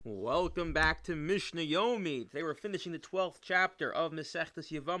Welcome back to Mishna Yomi. Today we're finishing the 12th chapter of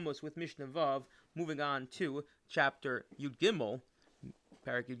Masechtas Yevamos with Mishnah Vav, moving on to chapter Yud Gimel,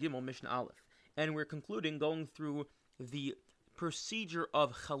 Perek Yud Gimel, Mishnah Aleph. And we're concluding going through the procedure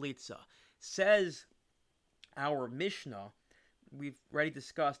of Chalitza. Says our Mishnah, we've already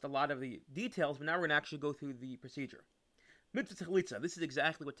discussed a lot of the details, but now we're going to actually go through the procedure. Mitzvah Chalitza, this is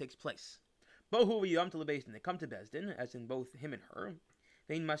exactly what takes place. Bohu v'yom to Bezdin, they come to Bezdin, as in both him and her.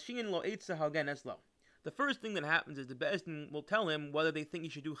 The first thing that happens is the Bezdin will tell him whether they think he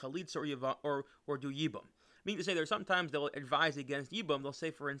should do Chalitza or do Yibum. Meaning to say, there sometimes they'll advise against Yibum. They'll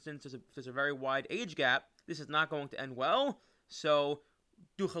say, for instance, there's a very wide age gap. This is not going to end well, so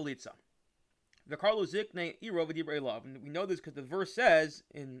do Chalitza. And we know this because the verse says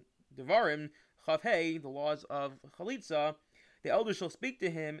in Devarim, Chav Hey, the laws of Chalitza, the elders shall speak to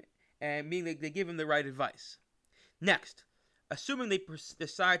him, and meaning they give him the right advice. Next, assuming they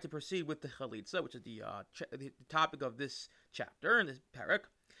decide to proceed with the Chalitza, which is the topic of this chapter, in this Perek,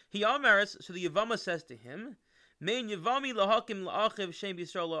 Yevamos, so the Yevamos says to him, Mein Yevami lahakim la'achiv shem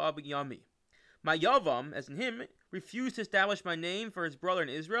Yisrael la'abig yami. My Yavam, as in him, refused to establish my name for his brother in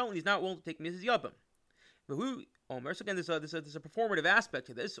Israel, and he's not willing to take me as his Yavam. Who Omer, so again, there's a performative aspect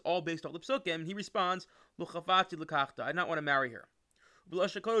to this, all based on the Psukim, and he responds, Luchafati l'kachta, I do not want to marry her.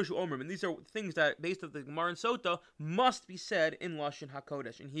 And these are things that, based on the Gemara and Sota, must be said in Lashon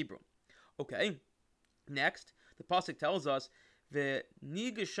HaKodesh, in Hebrew. Okay, next, the Pasuk tells us,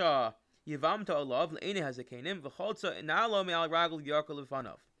 V'nigasha Yevam ta'alav l'ene hazakenim v'cholza na'alo me'al ragel yarkol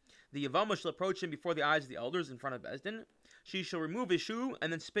lefanov. The Yevamos shall approach him before the eyes of the elders in front of Bezdin. She shall remove his shoe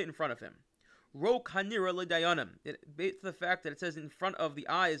and then spit in front of him. Rok hanira l'dayanim. Based on the fact that it says in front of the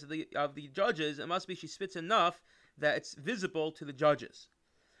eyes of the judges, it must be she spits enough that it's visible to the judges.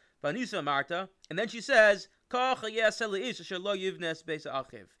 Vanisa Marta, and then she says, so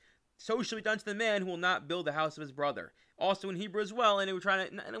shall be done to the man who will not build the house of his brother. Also in Hebrew as well, and they were trying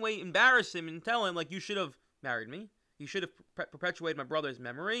to, in a way, embarrass him and tell him, like, you should have married me. You should have perpetuated my brother's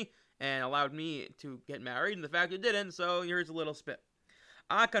memory and allowed me to get married. And the fact you didn't, so here's a little spit.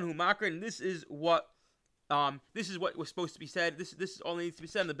 Akan hu makar, and this is what was supposed to be said. This only needs to be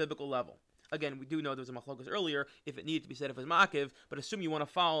said on the biblical level. Again, we do know there was a machlokas earlier if it needed to be said if it was makiv, but assume you want to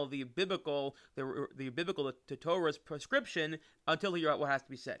follow the biblical to Torah's prescription until you hear what has to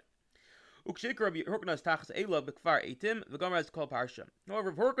be said. However,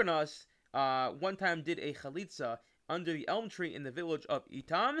 Horkanos one time did a chalitza under the elm tree in the village of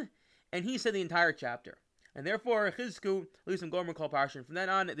Itam, and he said the entire chapter. And therefore, Chizku, at least in Gomer called Parsha. From then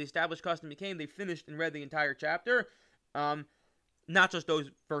on, the established custom became they finished and read the entire chapter, not just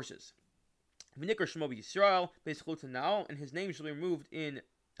those verses. V'nikar Shemo Yisrael, based now, and his name shall be removed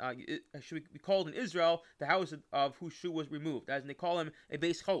should be called in Israel the house of whose shoe was removed, as they call him a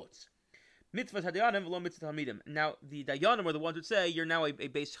beis cholutz. Mitzvahs hadayanim v'lo mitzvah talmidim. Now the dayanim are the ones who say you're now a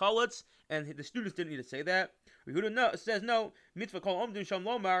beis cholutz, and the students didn't need to say that. Yehuda says no. Mitzvah kol omdim sham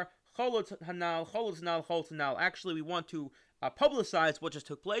lomar cholutz hanal cholutz hanal cholutz hanal. Actually, we want to publicize what just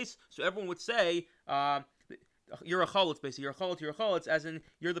took place, so everyone would say. You're a cholutz, basically. You're a cholutz, as in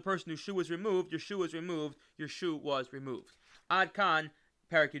you're the person whose shoe was removed, your shoe was removed, your shoe was removed. Ad Khan,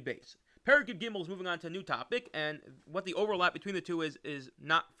 Perek Yud Beis. Perek Yud Gimel is moving on to a new topic, and what the overlap between the two is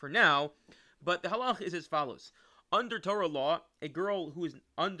not for now, but the halach is as follows. Under Torah law, a girl who is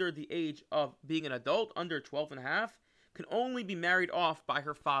under the age of being an adult, under 12 and a half, can only be married off by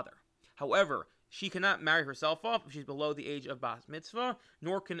her father. However, she cannot marry herself off if she's below the age of Bas Mitzvah,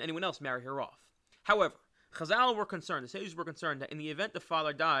 nor can anyone else marry her off. However, Chazal were concerned, the sages were concerned that in the event the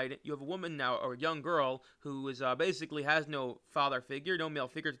father died, you have a woman now, or a young girl, who is basically has no father figure, no male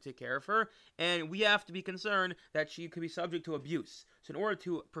figure to take care of her, and we have to be concerned that she could be subject to abuse. So in order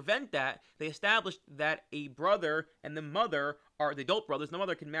to prevent that, they established that a brother and the mother are the adult brothers, and the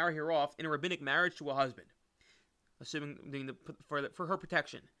mother can marry her off in a rabbinic marriage to a husband, assuming for her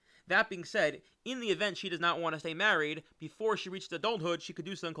protection. That being said, in the event she does not want to stay married, before she reaches adulthood, she could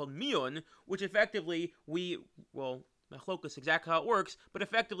do something called miyun, which effectively machlokas exactly how it works, but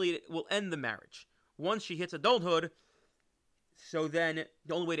effectively it will end the marriage. Once she hits adulthood, so then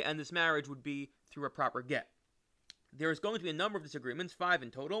the only way to end this marriage would be through a proper get. There is going to be a number of disagreements, 5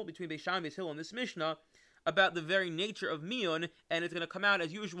 in total, between Beis Shammai and Beis Hillel and this Mishnah, about the very nature of miyun, and it's going to come out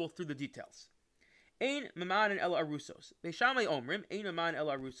as usual through the details. Ein mamanin el arusos. Beis Shammai omrim ein mamanin el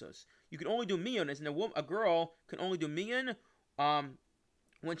arusos. You can only do miyun, as in a girl can only do miyun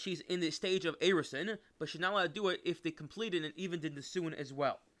when she's in the stage of erusin, but she's not allowed to do it if they completed and even did the suin as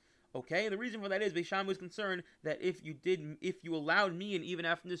well. Okay, and the reason for that is Beis Shammai was concerned that if you allowed miyun even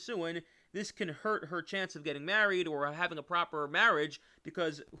after the suin, this can hurt her chance of getting married or having a proper marriage,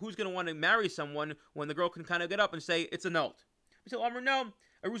 because who's going to want to marry someone when the girl can kind of get up and say it's annulled? So Amr, no,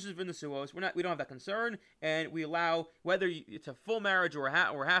 Arusas v'Nesuos, we don't have that concern, and we allow, whether it's a full marriage or a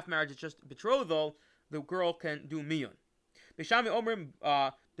half marriage, it's just betrothal, the girl can do miyun. Beshami Omrim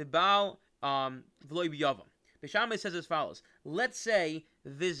Bebal V'loi B'Yavam. Beshami says as follows: let's say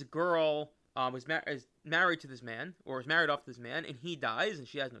this girl is married to this man, or is married off to this man, and he dies, and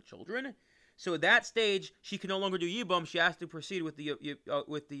she has no children. So at that stage, she can no longer do yibum. She has to proceed with the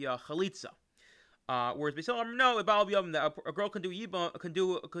chalitza. Whereas Beisil, no, a girl can do yibum, can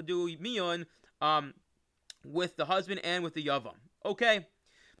do miyun with the husband and with the yavam. Okay.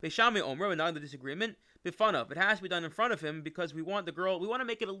 Beishami Omer, another disagreement. Bifanav, it has to be done in front of him, because we want to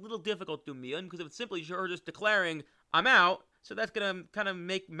make it a little difficult to do miyun, because if it's simply her just declaring, I'm out, so that's going to kind of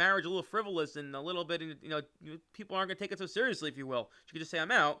make marriage a little frivolous and a little bit, people aren't going to take it so seriously, if you will. She could just say, I'm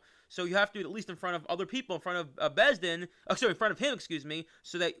out. So you have to do it at least in front of other people, in front of Bezdin, in front of him,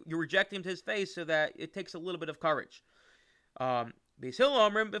 so that you reject him to his face, so that it takes a little bit of courage. Nope,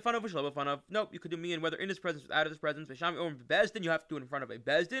 you could do miyun whether in his presence or out of his presence. Bezdin, you have to do it in front of a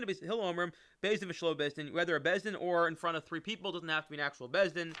Bezdin. Whether a Bezdin or in front of 3 people, doesn't have to be an actual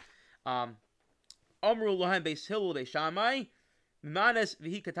Bezdin. Amru Lohem Beis Hillel Beis Shammai Mimanes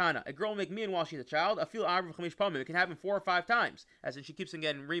V'hi Katana. A girl will make miyun while she's a child. Afil Arba V'chamish Pamim. It can happen 4 or 5 times, as in she keeps on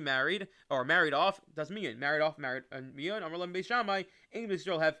getting remarried or married off. Does miyun, married off, married miyun. Amru Lohem Beis Shammai English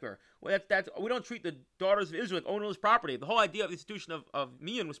Israel Hefker. Well, that's we don't treat the daughters of Israel like ownerless property. The whole idea of the institution of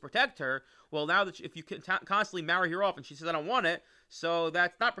miyun was to protect her. Well, now that if you constantly marry her off and she says I don't want it, so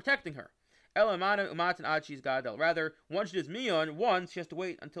that's not protecting her. Rather, once she does miyun once, she has to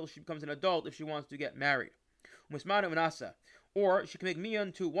wait until she becomes an adult if she wants to get married. Or she can make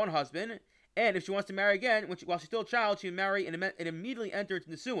miyun to one husband, and if she wants to marry again, while she's still a child, she can marry and immediately enter into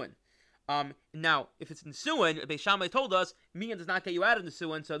Nisuin. Now, if it's Nisuin, Beis Shammai told us, miyun does not get you out of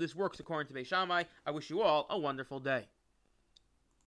Nisuin, so this works according to Beis Shammai. I wish you all a wonderful day.